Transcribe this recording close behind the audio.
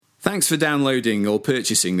Thanks for downloading or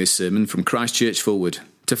purchasing this sermon from Christchurch Fulwood.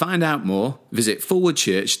 To find out more, visit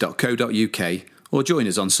fulwoodchurch.co.uk or join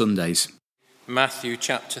us on Sundays. Matthew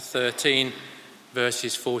chapter 13,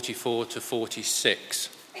 verses 44 to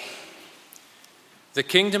 46. The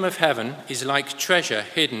kingdom of heaven is like treasure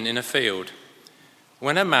hidden in a field.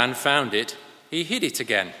 When a man found it, he hid it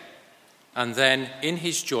again, and then in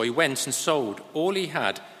his joy went and sold all he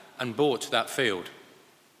had and bought that field.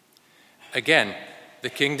 Again, the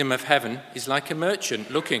kingdom of heaven is like a merchant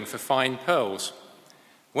looking for fine pearls.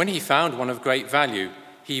 When he found one of great value,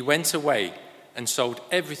 he went away and sold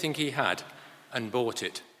everything he had and bought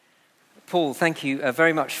it. Paul, thank you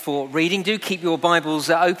very much for reading. Do keep your Bibles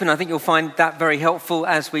open. I think you'll find that very helpful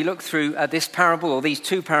as we look through this parable, or these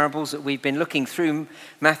two parables that we've been looking through,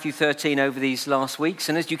 Matthew 13, over these last weeks.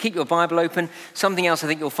 And as you keep your Bible open, something else I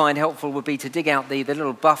think you'll find helpful would be to dig out the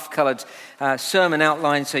little buff-coloured sermon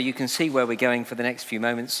outline so you can see where we're going for the next few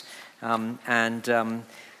moments. I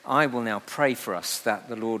will now pray for us that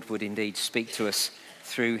the Lord would indeed speak to us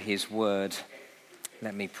through his word.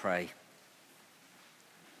 Let me pray.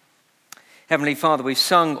 Heavenly Father, we've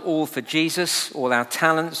sung all for Jesus, all our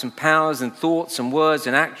talents and powers and thoughts and words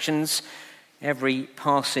and actions, every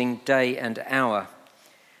passing day and hour.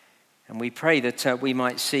 And we pray that we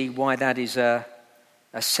might see why that is a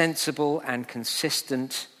sensible and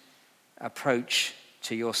consistent approach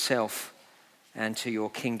to yourself and to your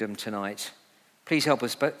kingdom tonight. Please help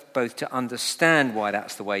us both to understand why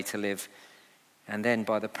that's the way to live, and then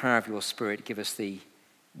by the power of your Spirit, give us the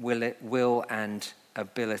will and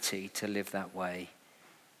ability to live that way.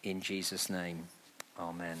 In Jesus' name,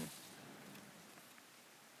 amen.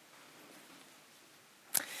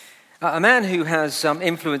 A man who has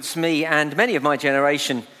influenced me and many of my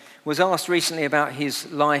generation was asked recently about his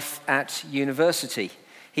life at university.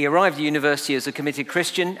 He arrived at university as a committed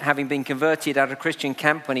Christian, having been converted at a Christian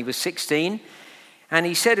camp when he was 16. And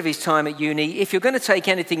he said of his time at uni, if you're going to take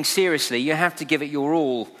anything seriously, you have to give it your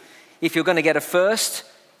all. If you're going to get a first,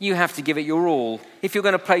 you have to give it your all. If you're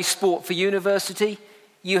going to play sport for university,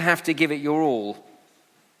 you have to give it your all.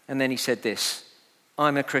 And then he said this,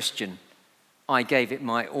 I'm a Christian. I gave it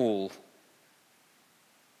my all.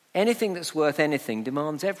 Anything that's worth anything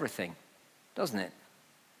demands everything, doesn't it?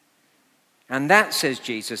 And that, says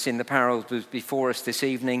Jesus in the parables before us this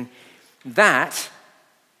evening, that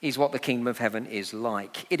is what the kingdom of heaven is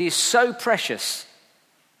like. It is so precious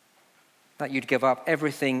that you'd give up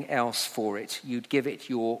everything else for it. You'd give it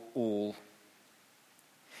your all.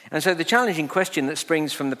 And so the challenging question that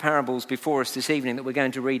springs from the parables before us this evening that we're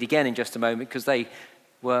going to read again in just a moment, because they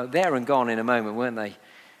were there and gone in a moment, weren't they?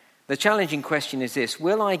 The challenging question is this: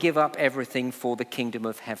 will I give up everything for the kingdom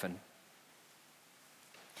of heaven?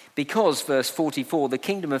 Because, verse 44, the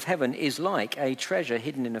kingdom of heaven is like a treasure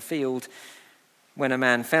hidden in a field. When a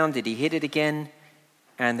man found it, he hid it again,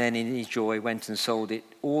 and then in his joy went and sold it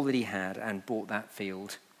all that he had and bought that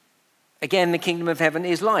field. Again, the kingdom of heaven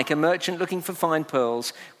is like a merchant looking for fine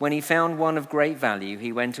pearls. When he found one of great value,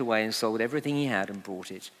 he went away and sold everything he had and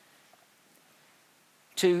bought it.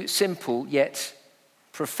 Two simple yet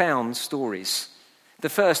profound stories. The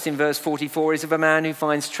first, in verse 44, is of a man who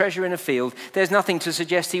finds treasure in a field. There's nothing to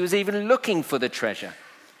suggest he was even looking for the treasure.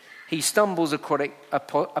 He stumbles upon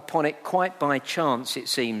it quite by chance, it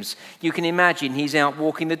seems. You can imagine he's out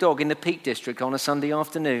walking the dog in the Peak District on a Sunday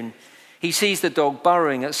afternoon. He sees the dog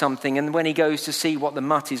burrowing at something, and when he goes to see what the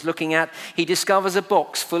mutt is looking at, he discovers a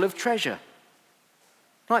box full of treasure.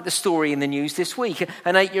 Like the story in the news this week,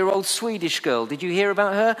 an 8-year-old Swedish girl, did you hear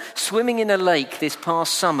about her? Swimming in a lake this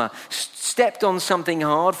past summer, stepped on something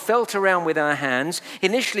hard, felt around with her hands,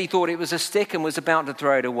 initially thought it was a stick and was about to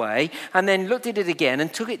throw it away, and then looked at it again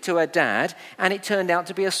and took it to her dad, and it turned out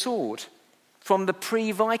to be a sword from the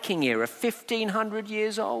pre-Viking era, 1,500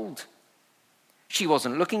 years old. She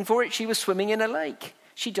wasn't looking for it, she was swimming in a lake.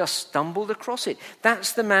 She just stumbled across it.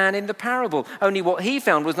 That's the man in the parable. Only what he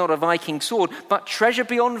found was not a Viking sword, but treasure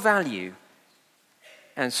beyond value.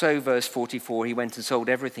 And so, verse 44, he went and sold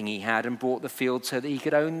everything he had and bought the field so that he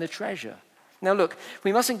could own the treasure. Now look,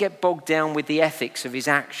 we mustn't get bogged down with the ethics of his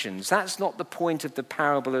actions. That's not the point of the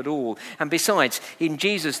parable at all. And besides, in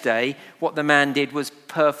Jesus' day, what the man did was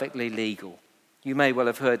perfectly legal. You may well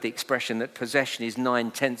have heard the expression that possession is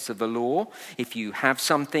 9/10 of the law. If you have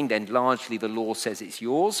something, then largely the law says it's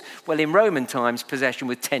yours. Well, in Roman times, possession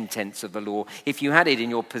was 10/10 of the law. If you had it in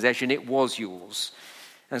your possession, it was yours.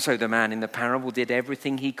 And so the man in the parable did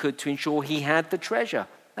everything he could to ensure he had the treasure.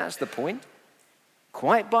 That's the point.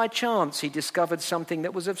 Quite by chance, he discovered something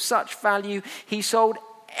that was of such value, he sold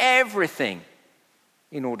everything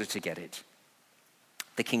in order to get it.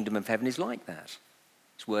 The kingdom of heaven is like that.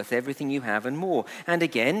 It's worth everything you have and more. And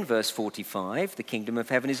again, verse 45, the kingdom of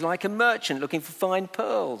heaven is like a merchant looking for fine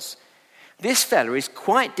pearls. This fella is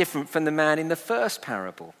quite different from the man in the first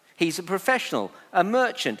parable. He's a professional, a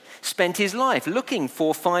merchant, spent his life looking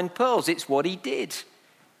for fine pearls. It's what he did.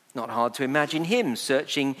 Not hard to imagine him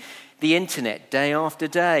searching the internet day after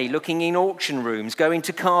day, looking in auction rooms, going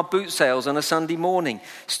to car boot sales on a Sunday morning,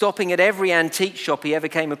 stopping at every antique shop he ever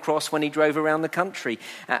came across when he drove around the country,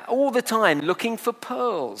 all the time looking for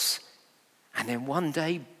pearls. And then one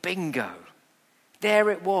day, bingo. There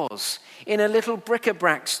it was, in a little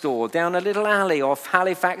bric-a-brac store down a little alley off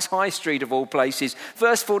Halifax High Street of all places.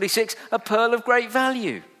 Verse 46, a pearl of great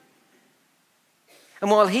value. And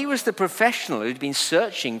while he was the professional who'd been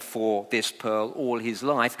searching for this pearl all his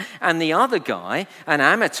life, and the other guy, an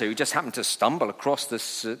amateur who just happened to stumble across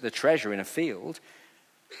the treasure in a field,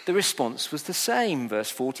 the response was the same. Verse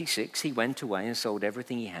 46, he went away and sold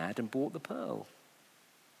everything he had and bought the pearl.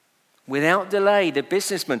 Without delay, the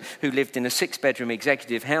businessman who lived in a 6-bedroom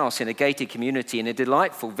executive house in a gated community in a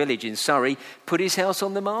delightful village in Surrey put his house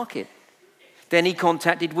on the market. Then he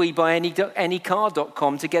contacted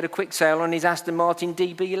WeBuyAnyCar.com to get a quick sale on his Aston Martin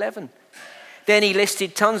DB11. Then he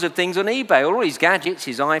listed tons of things on eBay, all his gadgets,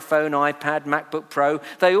 his iPhone, iPad, MacBook Pro.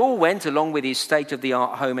 They all went along with his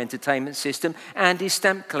state-of-the-art home entertainment system and his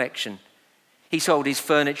stamp collection. He sold his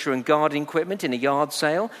furniture and gardening equipment in a yard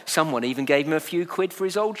sale. Someone even gave him a few quid for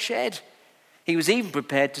his old shed. He was even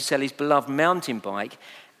prepared to sell his beloved mountain bike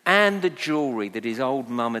and the jewellery that his old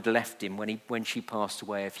mum had left him when she passed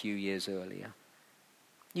away a few years earlier.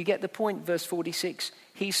 You get the point, verse 46.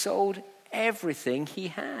 He sold everything he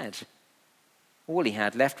had. All he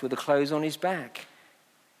had left were the clothes on his back.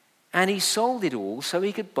 And he sold it all so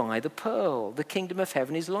he could buy the pearl. The kingdom of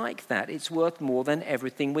heaven is like that. It's worth more than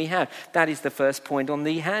everything we have. That is the first point on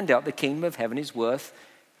the handout. The kingdom of heaven is worth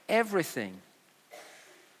everything.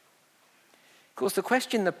 Of course, the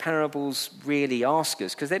question the parables really ask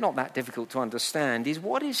us, because they're not that difficult to understand, is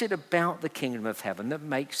what is it about the kingdom of heaven that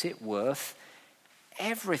makes it worth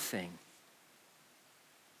everything?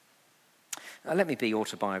 Let me be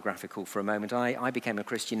autobiographical for a moment. I became a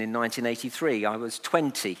Christian in 1983. I was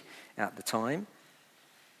 20 at the time.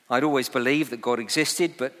 I'd always believed that God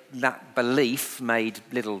existed, but that belief made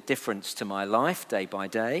little difference to my life day by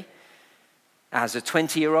day. As a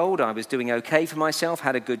 20-year-old, I was doing okay for myself,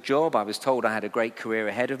 had a good job. I was told I had a great career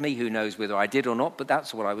ahead of me. Who knows whether I did or not, but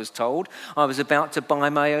that's what I was told. I was about to buy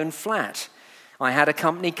my own flat. I had a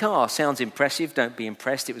company car. Sounds impressive, don't be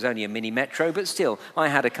impressed. It was only a mini Metro, but still, I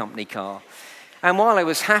had a company car. And while I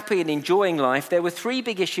was happy and enjoying life, there were 3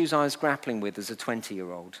 big issues I was grappling with as a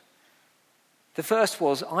 20-year-old. The first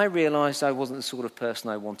was I realized I wasn't the sort of person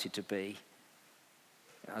I wanted to be.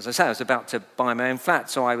 As I say, I was about to buy my own flat,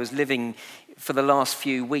 so I was living for the last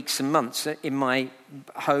few weeks and months in my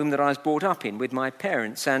home that I was brought up in with my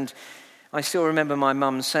parents. And I still remember my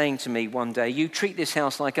mum saying to me one day, "You treat this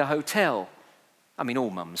house like a hotel." I mean, all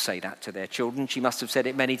mums say that to their children. She must have said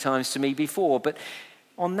it many times to me before. But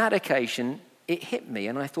on that occasion, it hit me,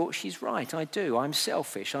 and I thought, she's right, I do. I'm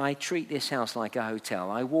selfish. I treat this house like a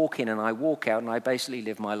hotel. I walk in and I walk out, and I basically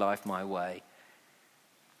live my life my way.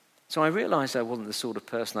 So I realized I wasn't the sort of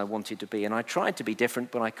person I wanted to be, and I tried to be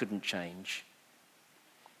different, but I couldn't change.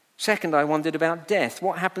 Second, I wondered about death.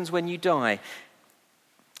 What happens when you die?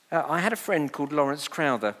 I had a friend called Lawrence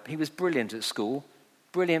Crowther. He was brilliant at school,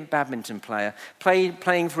 brilliant badminton player,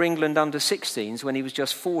 playing for England under 16s when he was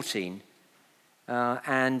just 14.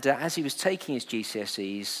 And as he was taking his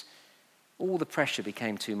GCSEs, all the pressure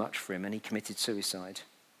became too much for him, and he committed suicide.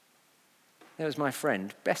 There was my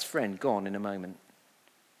friend, best friend, gone in a moment.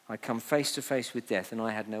 I'd come face to face with death, and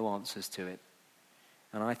I had no answers to it.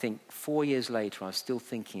 And I think 4 years later, I was still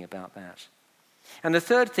thinking about that. And the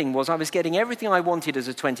third thing was I was getting everything I wanted as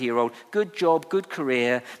a 20-year-old, good job, good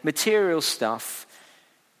career, material stuff,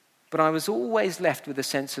 but I was always left with a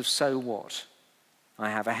sense of so what? I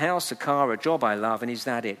have a house, a car, a job I love, and is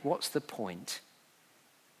that it? What's the point?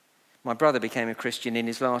 My brother became a Christian in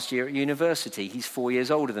his last year at university. He's 4 years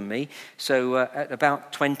older than me, so at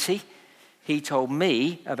about 20, he told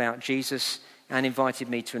me about Jesus and invited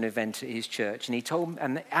me to an event at his church.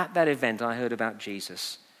 And at that event, I heard about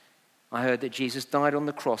Jesus. I heard that Jesus died on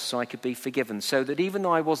the cross so I could be forgiven, so that even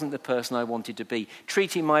though I wasn't the person I wanted to be,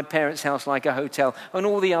 treating my parents' house like a hotel and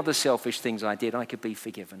all the other selfish things I did, I could be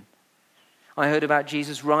forgiven. I heard about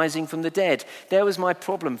Jesus rising from the dead. There was my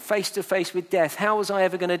problem, face to face with death. How was I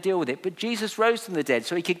ever going to deal with it? But Jesus rose from the dead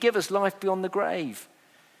so he could give us life beyond the grave.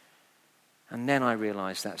 And then I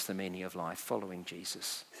realized that's the meaning of life, following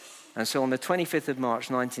Jesus. And so on the 25th of March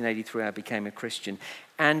 1983, I became a Christian.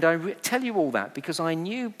 And I tell you all that because I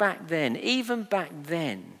knew back then, even back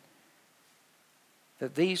then,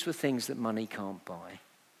 that these were things that money can't buy.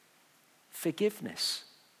 Forgiveness,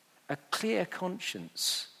 a clear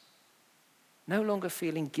conscience, no longer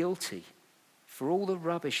feeling guilty for all the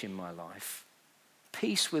rubbish in my life,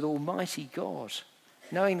 peace with Almighty God,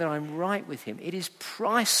 knowing that I'm right with him. It is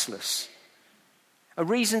priceless. A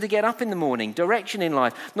reason to get up in the morning, direction in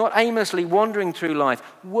life, not aimlessly wandering through life,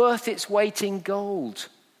 worth its weight in gold.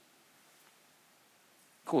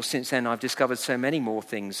 Of course, since then I've discovered so many more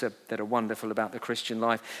things that are wonderful about the Christian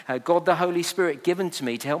life. God the Holy Spirit given to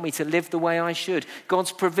me to help me to live the way I should.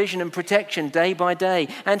 God's provision and protection day by day.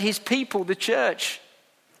 And his people, the church.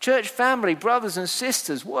 Church family, brothers and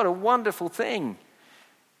sisters. What a wonderful thing.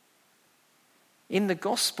 In the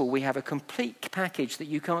gospel, we have a complete package that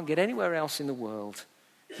you can't get anywhere else in the world.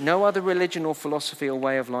 No other religion or philosophy or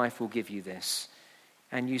way of life will give you this.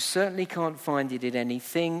 And you certainly can't find it in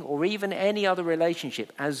anything or even any other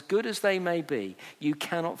relationship, as good as they may be. You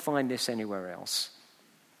cannot find this anywhere else.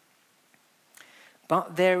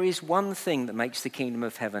 But there is one thing that makes the kingdom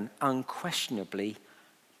of heaven unquestionably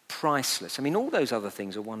priceless. I mean, all those other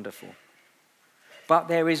things are wonderful. But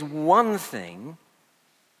there is one thing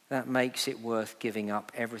that makes it worth giving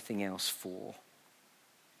up everything else for.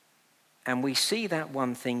 And we see that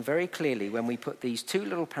one thing very clearly when we put these two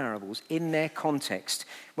little parables in their context,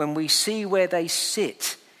 when we see where they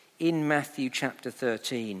sit in Matthew chapter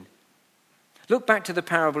 13. Look back to the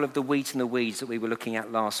parable of the wheat and the weeds that we were looking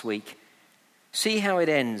at last week. See how it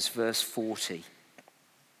ends, verse 40.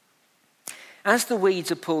 As the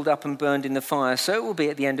weeds are pulled up and burned in the fire, so it will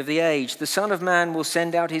be at the end of the age. The Son of Man will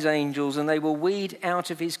send out his angels, and they will weed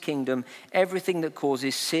out of his kingdom everything that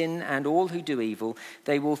causes sin and all who do evil.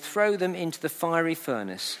 They will throw them into the fiery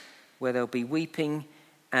furnace, where there'll be weeping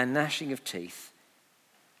and gnashing of teeth.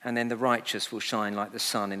 And then the righteous will shine like the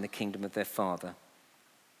sun in the kingdom of their Father.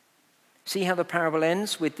 See how the parable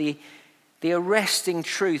ends with the arresting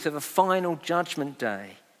truth of a final judgment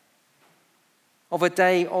day, of a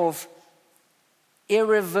day of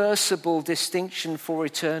irreversible distinction for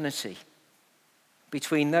eternity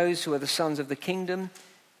between those who are the sons of the kingdom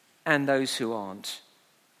and those who aren't.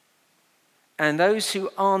 And those who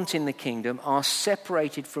aren't in the kingdom are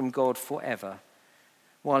separated from God forever,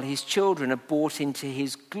 while his children are brought into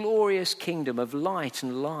his glorious kingdom of light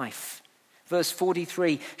and life. Verse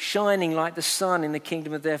 43, shining like the sun in the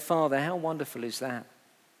kingdom of their Father. How wonderful is that?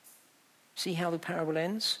 See how the parable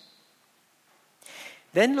ends?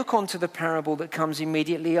 Then look on to the parable that comes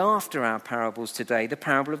immediately after our parables today, the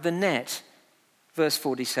parable of the net. Verse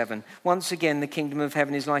 47, once again the kingdom of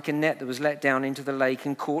heaven is like a net that was let down into the lake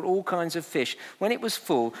and caught all kinds of fish. When it was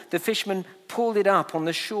full, the fishermen pulled it up on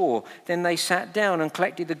the shore. Then they sat down and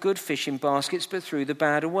collected the good fish in baskets, but threw the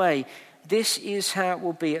bad away. This is how it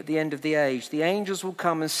will be at the end of the age. The angels will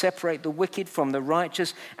come and separate the wicked from the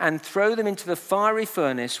righteous and throw them into the fiery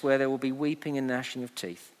furnace, where there will be weeping and gnashing of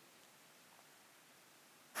teeth.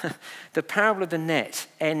 The parable of the net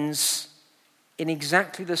ends in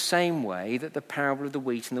exactly the same way that the parable of the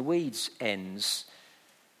wheat and the weeds ends,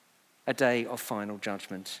 a day of final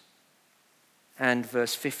judgment. And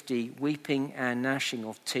verse 50, weeping and gnashing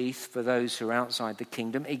of teeth for those who are outside the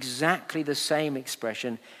kingdom, exactly the same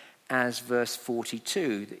expression as verse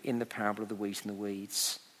 42 in the parable of the wheat and the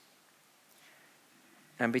weeds.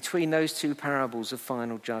 And between those two parables of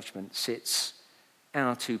final judgment sits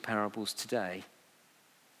our two parables today.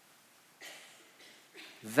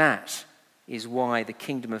 That is why the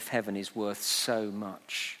kingdom of heaven is worth so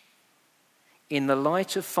much. In the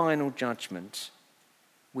light of final judgment,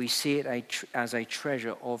 we see it as a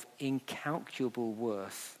treasure of incalculable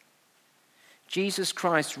worth. Jesus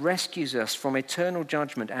Christ rescues us from eternal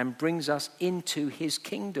judgment and brings us into his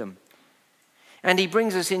kingdom. And he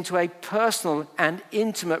brings us into a personal and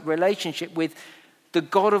intimate relationship with the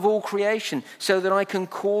God of all creation, so that I can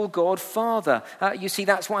call God Father. You see,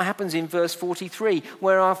 that's what happens in verse 43,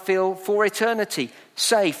 where I feel for eternity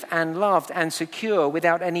safe and loved and secure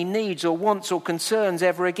without any needs or wants or concerns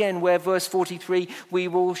ever again, where verse 43, we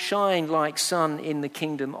will shine like sun in the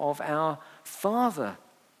kingdom of our Father.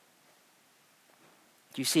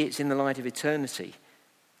 Do you see, it's in the light of eternity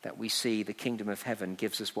that we see the kingdom of heaven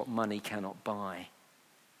gives us what money cannot buy,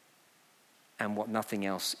 and what nothing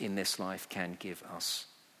else in this life can give us.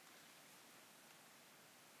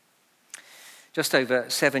 Just over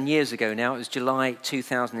 7 years ago now, it was July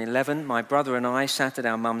 2011, my brother and I sat at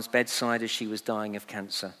our mum's bedside as she was dying of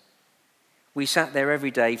cancer. We sat there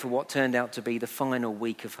every day for what turned out to be the final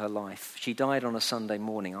week of her life. She died on a Sunday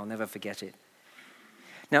morning, I'll never forget it.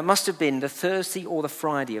 Now, it must have been the Thursday or the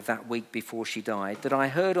Friday of that week before she died that I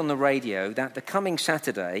heard on the radio that the coming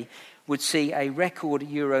Saturday would see a record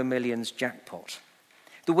Euro Millions jackpot.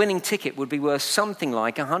 The winning ticket would be worth something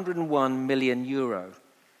like 101 million euro.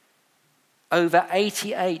 Over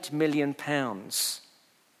 88 million pounds.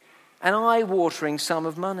 An eye-watering sum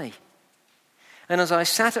of money. And as I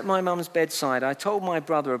sat at my mum's bedside, I told my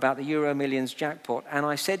brother about the Euro Millions jackpot, and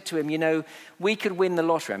I said to him, you know, we could win the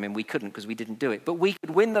lottery. I mean, we couldn't because we didn't do it, but we could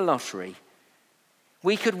win the lottery.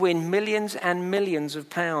 We could win millions and millions of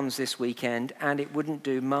pounds this weekend, and it wouldn't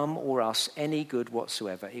do Mum or us any good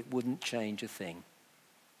whatsoever. It wouldn't change a thing.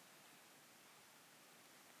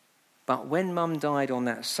 But when Mum died on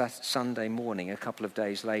that Sunday morning, a couple of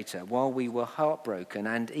days later, while we were heartbroken,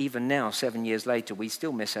 and even now, 7 years later, we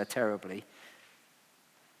still miss her terribly,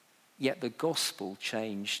 yet the gospel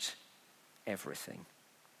changed everything.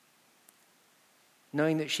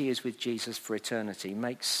 Knowing that she is with Jesus for eternity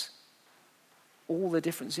makes all the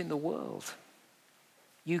difference in the world.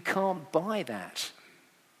 You can't buy that.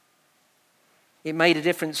 It made a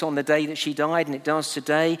difference on the day that she died, and it does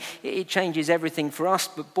today. It changes everything for us,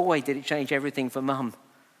 but boy, did it change everything for Mum.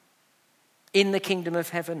 In the kingdom of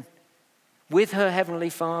heaven, with her heavenly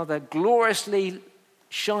Father, gloriously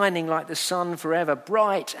shining like the sun forever,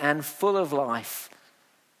 bright and full of life.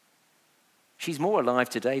 She's more alive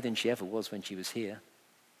today than she ever was when she was here.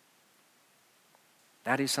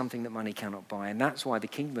 That is something that money cannot buy, and that's why the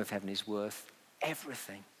kingdom of heaven is worth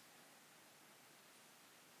everything.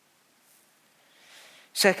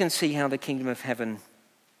 Second, see how the kingdom of heaven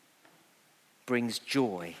brings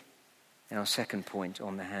joy. Our second point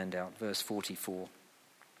on the handout, verse 44.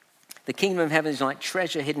 The kingdom of heaven is like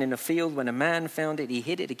treasure hidden in a field. When a man found it, he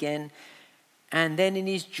hid it again, and then in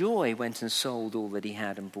his joy went and sold all that he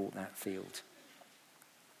had and bought that field.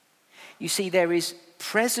 You see, there is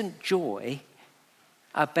present joy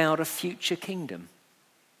about a future kingdom.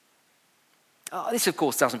 This, of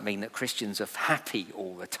course, doesn't mean that Christians are happy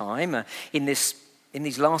all the time. In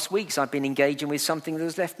these last weeks, I've been engaging with something that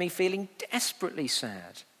has left me feeling desperately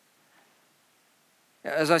sad.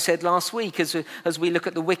 As I said last week, as we look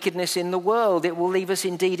at the wickedness in the world, it will leave us,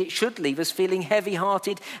 indeed it should leave us, feeling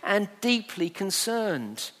heavy-hearted and deeply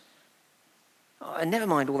concerned. And never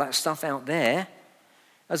mind all that stuff out there.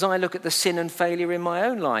 As I look at the sin and failure in my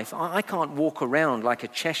own life, I can't walk around like a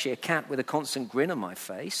Cheshire cat with a constant grin on my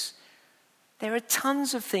face. There are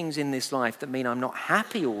tons of things in this life that mean I'm not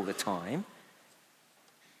happy all the time.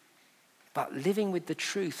 But living with the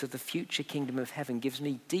truth of the future kingdom of heaven gives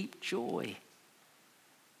me deep joy.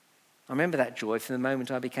 I remember that joy from the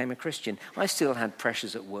moment I became a Christian. I still had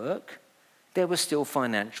pressures at work. There were still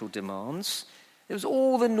financial demands. There was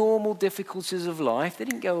all the normal difficulties of life. They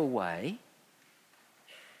didn't go away.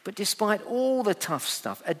 But despite all the tough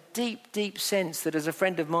stuff, a deep, deep sense that, as a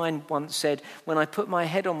friend of mine once said, when I put my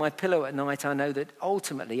head on my pillow at night, I know that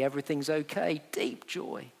ultimately everything's okay. Deep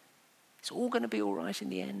joy. It's all going to be all right in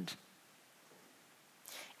the end.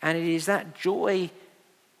 And it is that joy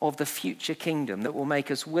of the future kingdom that will make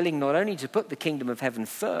us willing not only to put the kingdom of heaven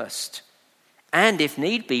first, and if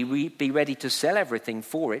need be ready to sell everything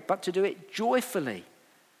for it, but to do it joyfully,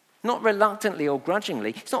 not reluctantly or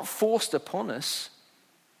grudgingly. It's not forced upon us.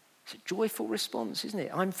 It's a joyful response, isn't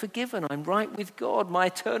it? I'm forgiven. I'm right with God. My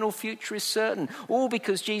eternal future is certain. All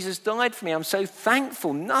because Jesus died for me. I'm so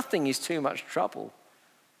thankful. Nothing is too much trouble.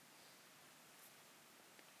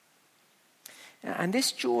 And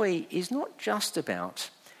this joy is not just about,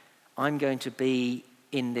 I'm going to be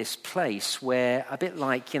in this place where, a bit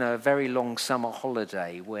like, a very long summer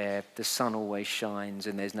holiday where the sun always shines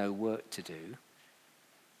and there's no work to do.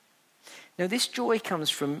 No, this joy comes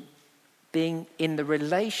from being in the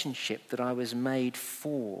relationship that I was made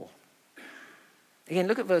for. Again,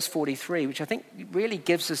 look at verse 43, which I think really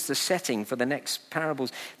gives us the setting for the next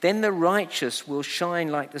parables. Then the righteous will shine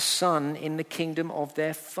like the sun in the kingdom of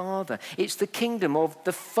their Father. It's the kingdom of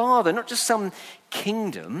the Father, not just some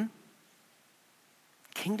kingdom.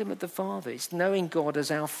 Kingdom of the Father. It's knowing God as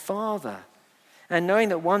our Father. And knowing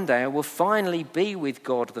that one day I will finally be with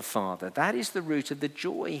God the Father. That is the root of the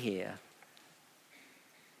joy here.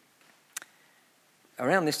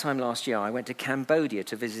 Around this time last year, I went to Cambodia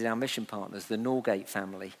to visit our mission partners, the Norgate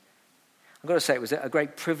family. I've got to say, it was a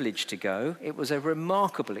great privilege to go. It was a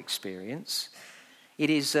remarkable experience. It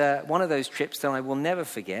is one of those trips that I will never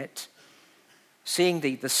forget. Seeing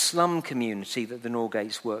the slum community that the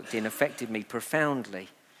Norgates worked in affected me profoundly.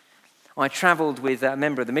 I travelled with a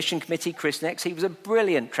member of the mission committee, Chris Nex. He was a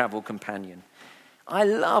brilliant travel companion. I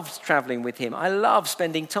loved travelling with him. I loved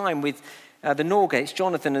spending time with the Norgates,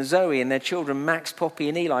 Jonathan and Zoe, and their children, Max, Poppy,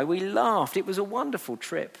 and Eli. We laughed. It was a wonderful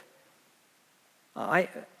trip. I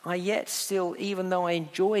yet still, even though I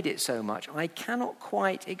enjoyed it so much, I cannot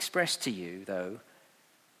quite express to you, though,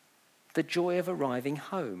 the joy of arriving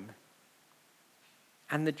home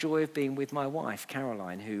and the joy of being with my wife,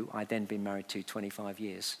 Caroline, who I'd then been married to 25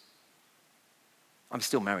 years. I'm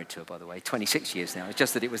still married to her, by the way, 26 years now. It's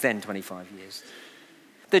just that it was then 25 years.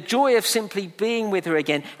 The joy of simply being with her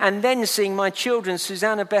again and then seeing my children,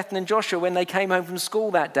 Susanna, Bethan and Joshua, when they came home from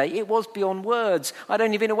school that day, it was beyond words. I'd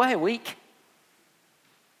only been away a week.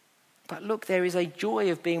 But look, there is a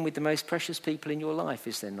joy of being with the most precious people in your life,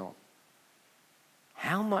 is there not?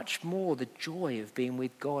 How much more the joy of being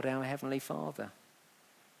with God, our Heavenly Father?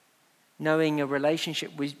 Knowing a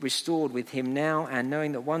relationship restored with him now and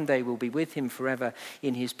knowing that one day we'll be with him forever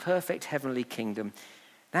in his perfect heavenly kingdom,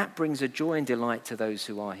 that brings a joy and delight to those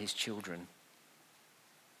who are his children.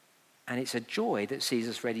 And it's a joy that sees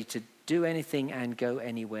us ready to do anything and go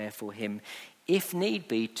anywhere for him, if need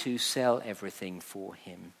be, to sell everything for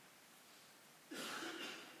him.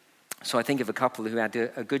 So I think of a couple who had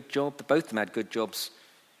a good job. Both of them had good jobs,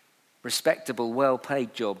 respectable,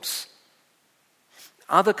 well-paid jobs.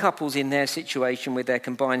 Other couples in their situation with their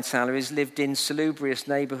combined salaries lived in salubrious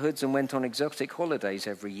neighbourhoods and went on exotic holidays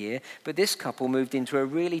every year. But this couple moved into a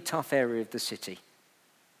really tough area of the city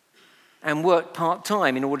and worked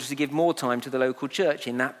part-time in order to give more time to the local church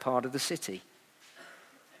in that part of the city.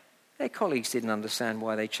 Their colleagues didn't understand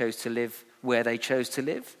why they chose to live where they chose to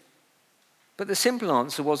live. But the simple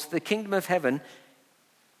answer was the kingdom of heaven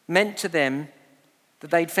meant to them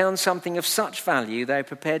that they'd found something of such value they were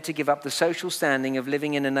prepared to give up the social standing of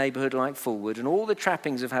living in a neighbourhood like Fulwood and all the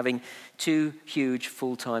trappings of having 2 huge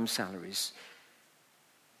full-time salaries.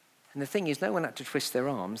 And the thing is, no one had to twist their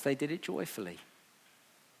arms. They did it joyfully.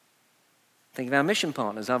 Think of our mission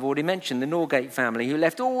partners. I've already mentioned the Norgate family who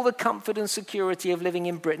left all the comfort and security of living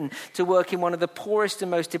in Britain to work in one of the poorest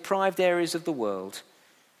and most deprived areas of the world.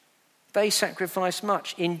 They sacrificed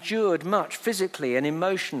much, endured much physically and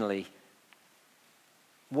emotionally.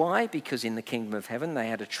 Why? Because in the kingdom of heaven they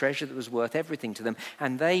had a treasure that was worth everything to them.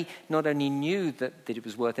 And they not only knew that it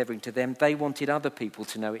was worth everything to them, they wanted other people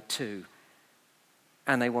to know it too.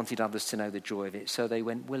 And they wanted others to know the joy of it. So they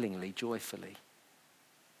went willingly, joyfully.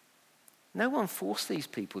 No one forced these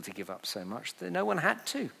people to give up so much. No one had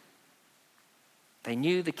to. They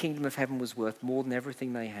knew the kingdom of heaven was worth more than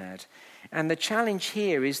everything they had. And the challenge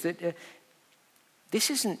here is that this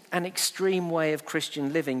isn't an extreme way of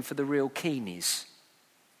Christian living for the real keenies.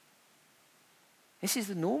 This is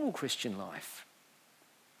the normal Christian life.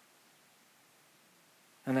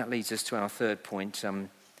 And that leads us to our third point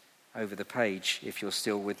over the page, if you're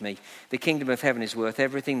still with me. The kingdom of heaven is worth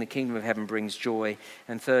everything. The kingdom of heaven brings joy.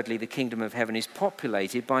 And thirdly, the kingdom of heaven is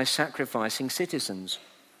populated by sacrificing citizens.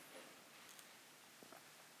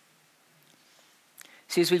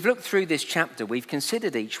 See, as we've looked through this chapter, we've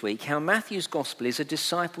considered each week how Matthew's gospel is a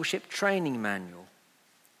discipleship training manual.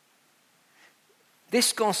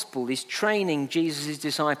 This gospel is training Jesus'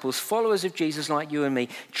 disciples, followers of Jesus like you and me,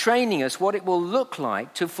 training us what it will look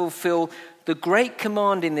like to fulfill the great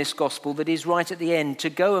command in this gospel that is right at the end, to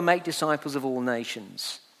go and make disciples of all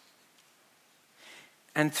nations.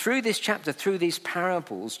 And through this chapter, through these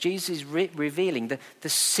parables, Jesus is revealing the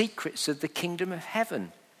secrets of the kingdom of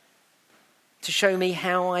heaven to show me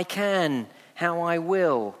how I can, how I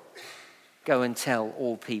will go and tell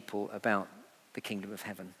all people about the kingdom of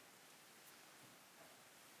heaven.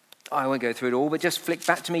 I won't go through it all, but just flick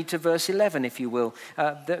back to me to verse 11, if you will,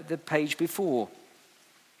 the page before,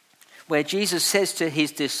 where Jesus says to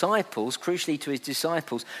his disciples, crucially to his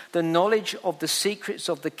disciples, the knowledge of the secrets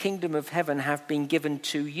of the kingdom of heaven have been given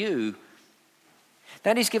to you.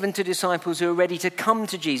 That is given to disciples who are ready to come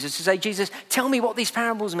to Jesus, to say, Jesus, tell me what these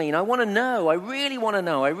parables mean. I want to know. I really want to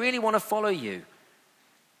know. I really want to follow you.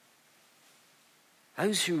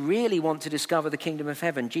 Those who really want to discover the kingdom of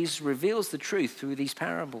heaven, Jesus reveals the truth through these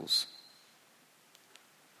parables.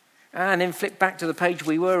 And then flip back to the page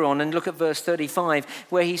we were on and look at verse 35,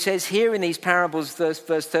 where he says, here in these parables, verse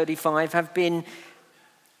 35, have been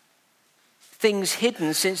things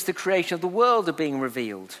hidden since the creation of the world are being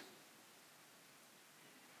revealed.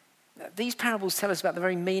 These parables tell us about the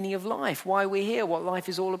very meaning of life, why we're here, what life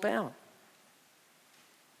is all about.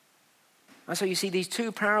 And so you see these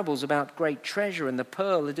 2 parables about great treasure and the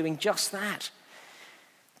pearl are doing just that,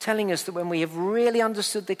 telling us that when we have really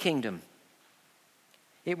understood the kingdom,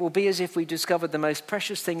 it will be as if we discovered the most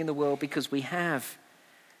precious thing in the world because we have,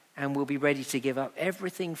 and we'll be ready to give up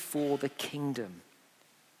everything for the kingdom.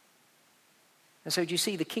 And so do you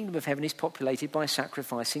see, the kingdom of heaven is populated by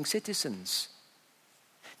sacrificing citizens.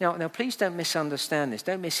 Now, please don't misunderstand this.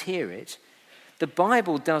 Don't mishear it. The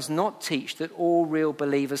Bible does not teach that all real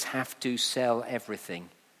believers have to sell everything.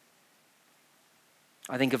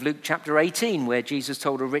 I think of Luke chapter 18, where Jesus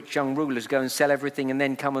told a rich young ruler to go and sell everything and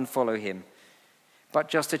then come and follow him. But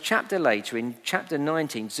just a chapter later, in chapter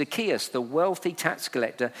 19, Zacchaeus, the wealthy tax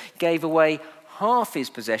collector, gave away half his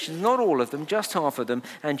possessions, not all of them, just half of them,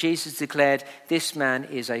 and Jesus declared, "This man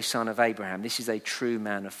is a son of Abraham. This is a true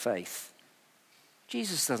man of faith."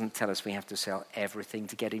 Jesus doesn't tell us we have to sell everything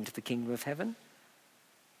to get into the kingdom of heaven.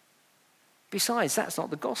 Besides, that's not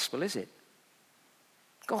the gospel, is it?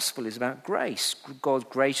 Gospel is about grace. God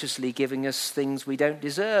graciously giving us things we don't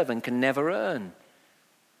deserve and can never earn.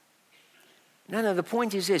 No, the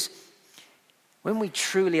point is this. When we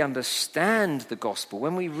truly understand the gospel,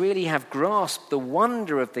 when we really have grasped the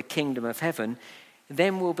wonder of the kingdom of heaven,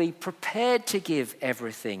 then we'll be prepared to give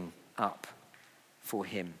everything up for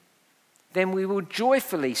him. Then we will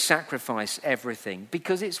joyfully sacrifice everything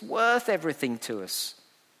because it's worth everything to us.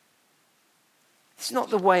 It's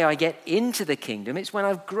not the way I get into the kingdom, it's when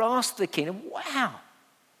I've grasped the kingdom. Wow!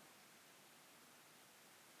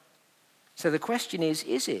 So the question is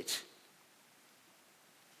it?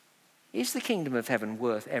 Is the kingdom of heaven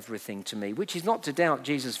worth everything to me? Which is not to doubt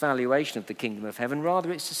Jesus' valuation of the kingdom of heaven.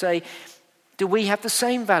 Rather, it's to say, do we have the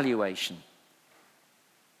same valuation?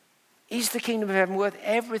 Is the kingdom of heaven worth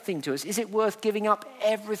everything to us? Is it worth giving up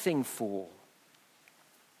everything for?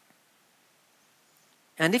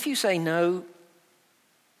 And if you say no,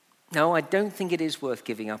 I don't think it is worth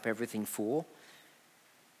giving up everything for,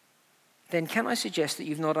 then can I suggest that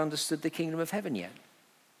you've not understood the kingdom of heaven yet?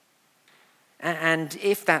 And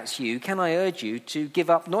if that's you, can I urge you to give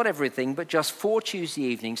up not everything, but just 4 Tuesday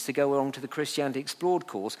evenings to go along to the Christianity Explored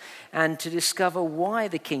course and to discover why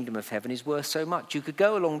the kingdom of heaven is worth so much. You could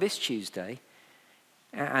go along this Tuesday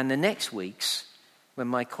and the next weeks when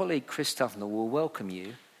my colleague Chris Tufnell will welcome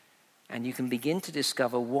you, and you can begin to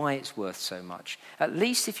discover why it's worth so much. At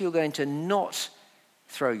least if you're going to not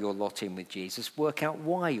throw your lot in with Jesus, work out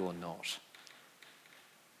why you're not.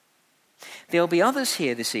 There'll be others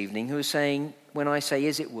here this evening who are saying, when I say,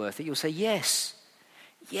 is it worth it? You'll say, yes.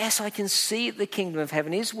 Yes, I can see the kingdom of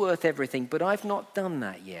heaven is worth everything, but I've not done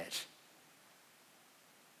that yet.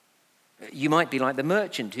 You might be like the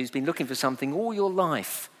merchant who's been looking for something all your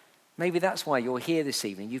life. Maybe that's why you're here this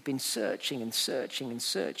evening. You've been searching and searching and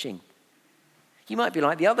searching. You might be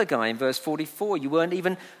like the other guy in verse 44. You weren't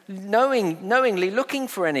even knowingly looking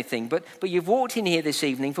for anything, but you've walked in here this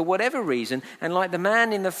evening for whatever reason, and like the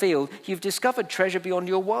man in the field, you've discovered treasure beyond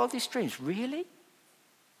your wildest dreams. Really?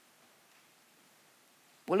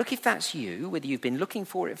 Well, look, if that's you, whether you've been looking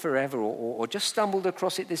for it forever or just stumbled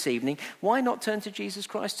across it this evening, why not turn to Jesus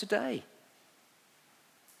Christ today?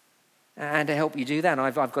 And to help you do that,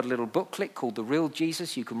 I've got a little booklet called The Real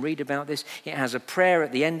Jesus. You can read about this. It has a prayer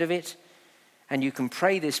at the end of it. And you can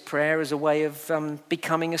pray this prayer as a way of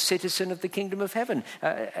becoming a citizen of the kingdom of heaven,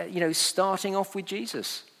 starting off with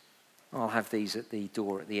Jesus. I'll have these at the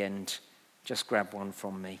door at the end. Just grab one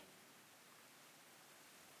from me.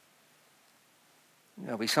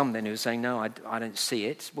 There'll be some then who are saying, no, I don't see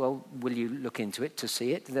it. Well, will you look into it to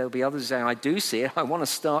see it? There'll be others saying, I do see it, I want to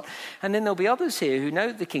start. And then there'll be others here who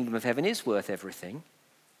know the kingdom of heaven is worth everything.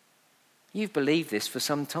 You've believed this for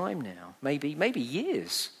some time now, maybe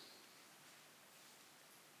years.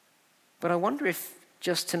 But I wonder if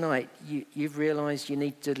just tonight you've realized you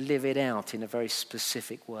need to live it out in a very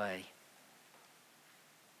specific way.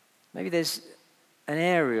 Maybe there's an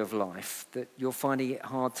area of life that you're finding it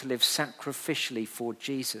hard to live sacrificially for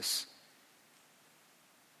Jesus.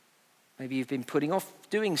 Maybe you've been putting off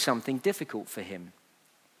doing something difficult for him,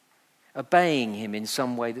 obeying him in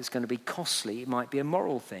some way that's going to be costly. It might be a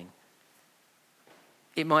moral thing.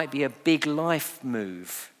 It might be a big life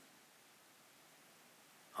move.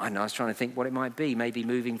 I know, I was trying to think what it might be. Maybe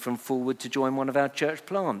moving from Forward to join one of our church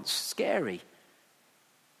plants. Scary.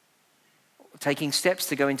 Taking steps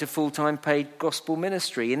to go into full-time paid gospel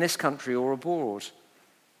ministry in this country or abroad.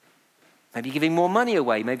 Maybe giving more money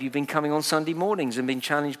away. Maybe you've been coming on Sunday mornings and been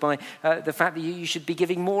challenged by the fact that you should be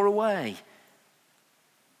giving more away.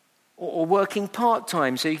 Or working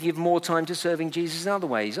part-time so you can give more time to serving Jesus in other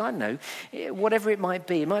ways. I don't know. Whatever it might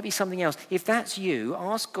be something else. If that's you,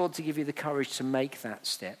 ask God to give you the courage to make that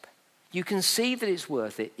step. You can see that it's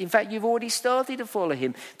worth it. In fact, you've already started to follow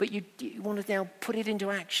him, but you want to now put it into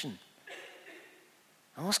action.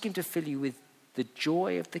 Ask him to fill you with the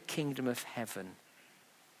joy of the kingdom of heaven.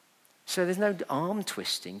 So there's no arm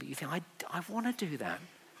twisting, but you think, I want to do that.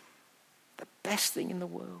 The best thing in the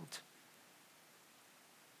world.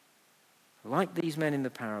 Like these men in the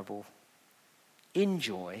parable, in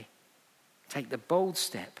joy, take the bold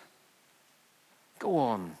step. Go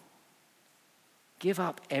on. Give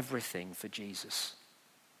up everything for Jesus.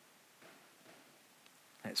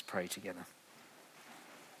 Let's pray together.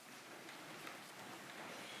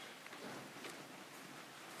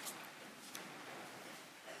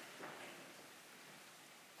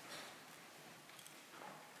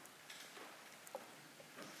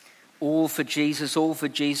 All for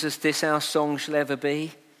Jesus, this our song shall ever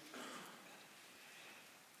be.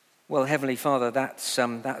 Well, Heavenly Father, that's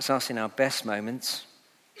us in our best moments.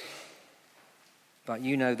 But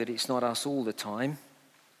you know that it's not us all the time.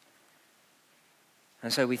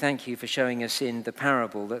 And so we thank you for showing us in the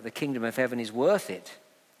parable that the kingdom of heaven is worth it.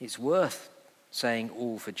 It's worth saying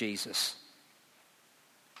all for Jesus.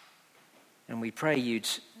 And we pray you'd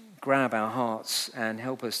grab our hearts and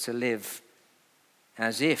help us to live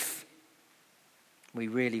as if we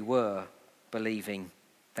really were believing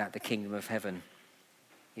that the kingdom of heaven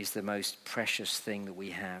is the most precious thing that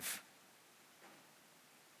we have.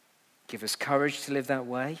 Give us courage to live that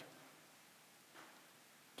way.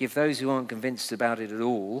 Give those who aren't convinced about it at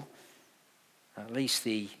all at least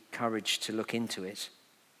the courage to look into it.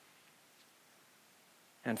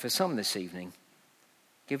 And for some this evening,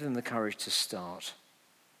 give them the courage to start.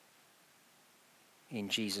 In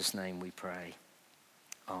Jesus' name we pray.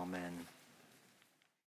 Amen.